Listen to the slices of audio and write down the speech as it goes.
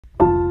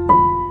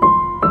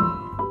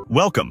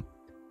Welcome.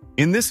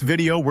 In this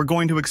video, we're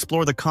going to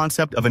explore the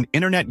concept of an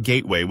internet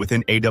gateway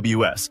within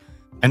AWS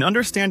and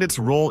understand its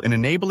role in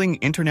enabling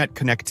internet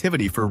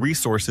connectivity for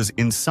resources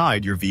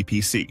inside your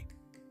VPC.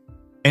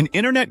 An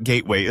internet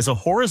gateway is a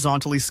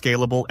horizontally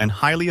scalable and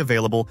highly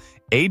available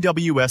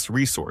AWS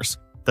resource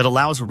that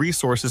allows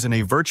resources in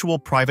a virtual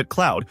private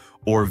cloud,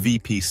 or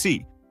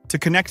VPC, to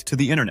connect to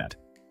the internet.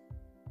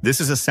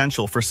 This is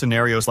essential for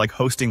scenarios like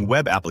hosting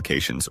web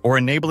applications or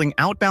enabling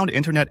outbound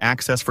internet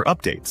access for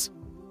updates.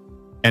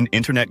 An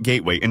internet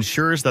gateway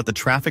ensures that the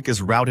traffic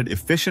is routed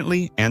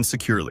efficiently and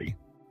securely.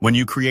 When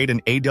you create an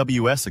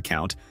AWS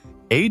account,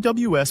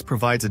 AWS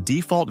provides a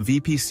default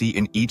VPC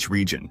in each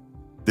region.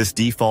 This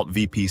default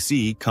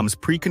VPC comes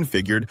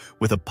pre-configured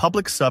with a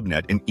public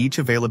subnet in each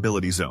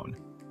availability zone,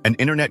 an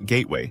internet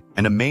gateway,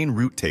 and a main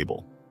route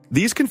table.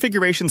 These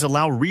configurations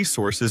allow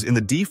resources in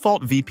the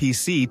default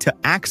VPC to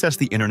access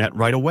the internet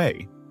right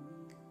away.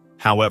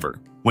 However,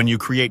 when you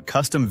create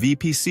custom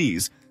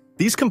VPCs,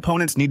 these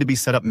components need to be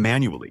set up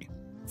manually.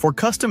 For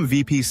custom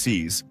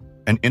VPCs,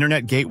 an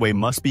internet gateway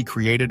must be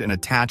created and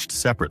attached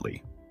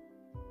separately.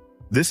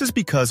 This is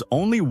because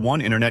only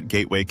one internet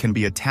gateway can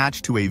be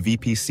attached to a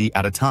VPC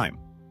at a time.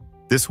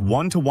 This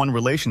one-to-one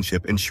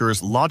relationship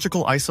ensures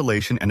logical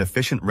isolation and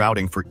efficient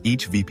routing for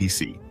each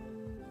VPC.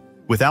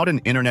 Without an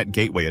internet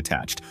gateway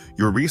attached,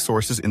 your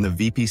resources in the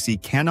VPC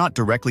cannot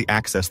directly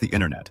access the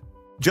internet.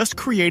 Just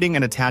creating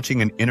and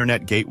attaching an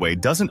internet gateway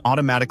doesn't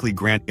automatically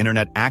grant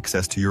internet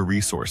access to your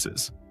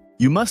resources.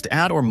 You must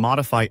add or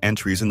modify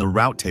entries in the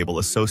route table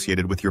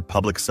associated with your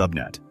public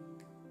subnet.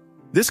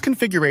 This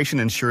configuration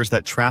ensures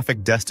that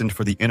traffic destined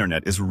for the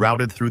internet is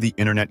routed through the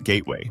internet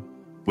gateway.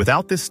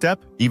 Without this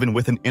step, even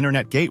with an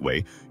internet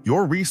gateway,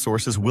 your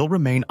resources will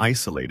remain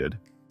isolated.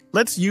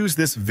 Let's use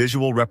this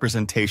visual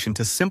representation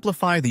to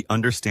simplify the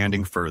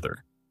understanding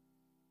further.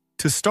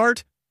 To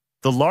start,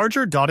 the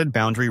larger dotted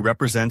boundary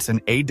represents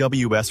an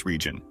AWS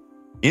region.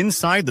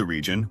 Inside the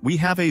region, we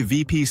have a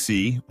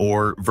VPC,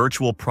 or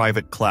virtual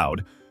private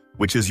cloud,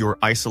 which is your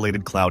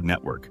isolated cloud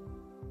network.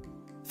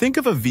 Think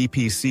of a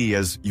VPC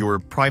as your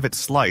private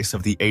slice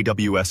of the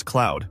AWS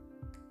cloud.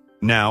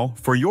 Now,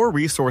 for your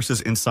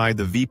resources inside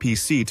the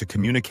VPC to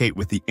communicate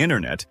with the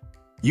internet,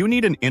 you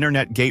need an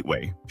internet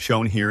gateway,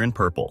 shown here in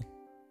purple.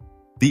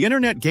 The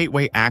internet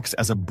gateway acts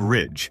as a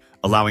bridge,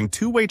 allowing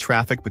two-way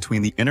traffic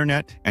between the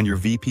internet and your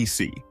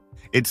VPC.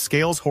 It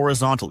scales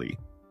horizontally,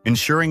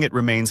 ensuring it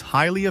remains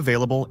highly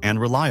available and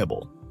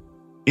reliable.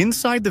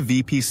 Inside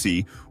the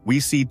VPC, we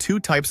see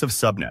two types of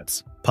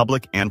subnets,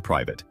 public and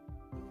private.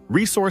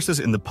 Resources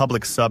in the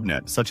public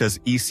subnet, such as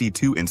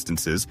EC2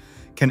 instances,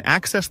 can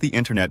access the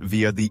internet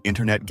via the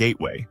internet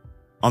gateway.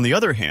 On the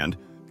other hand,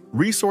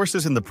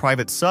 resources in the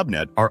private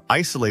subnet are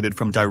isolated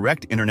from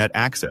direct internet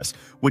access,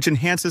 which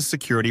enhances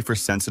security for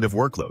sensitive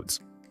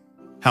workloads.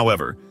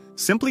 However,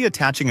 simply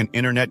attaching an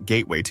internet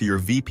gateway to your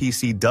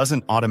VPC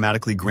doesn't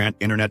automatically grant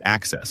internet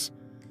access.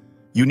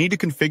 You need to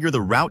configure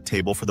the route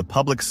table for the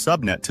public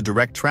subnet to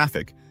direct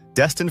traffic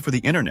destined for the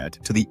internet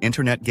to the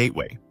internet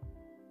gateway.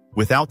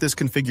 Without this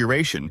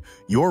configuration,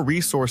 your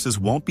resources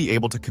won't be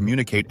able to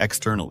communicate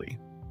externally.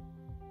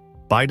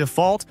 By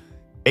default,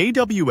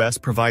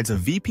 AWS provides a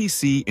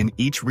VPC in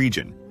each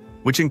region,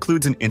 which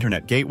includes an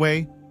internet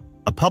gateway,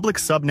 a public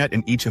subnet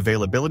in each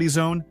availability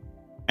zone,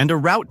 and a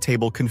route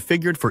table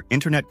configured for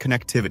internet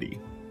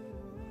connectivity.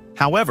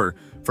 However,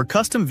 for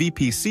custom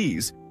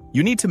VPCs,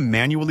 you need to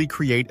manually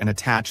create and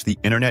attach the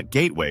internet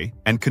gateway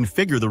and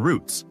configure the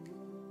routes.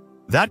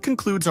 That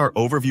concludes our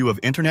overview of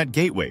internet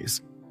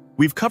gateways.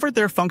 We've covered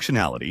their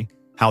functionality,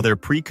 how they're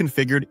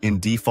pre-configured in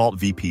default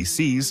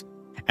VPCs,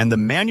 and the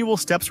manual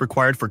steps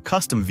required for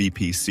custom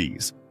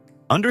VPCs.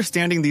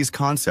 Understanding these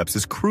concepts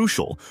is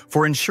crucial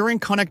for ensuring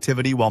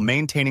connectivity while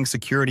maintaining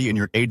security in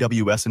your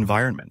AWS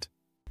environment.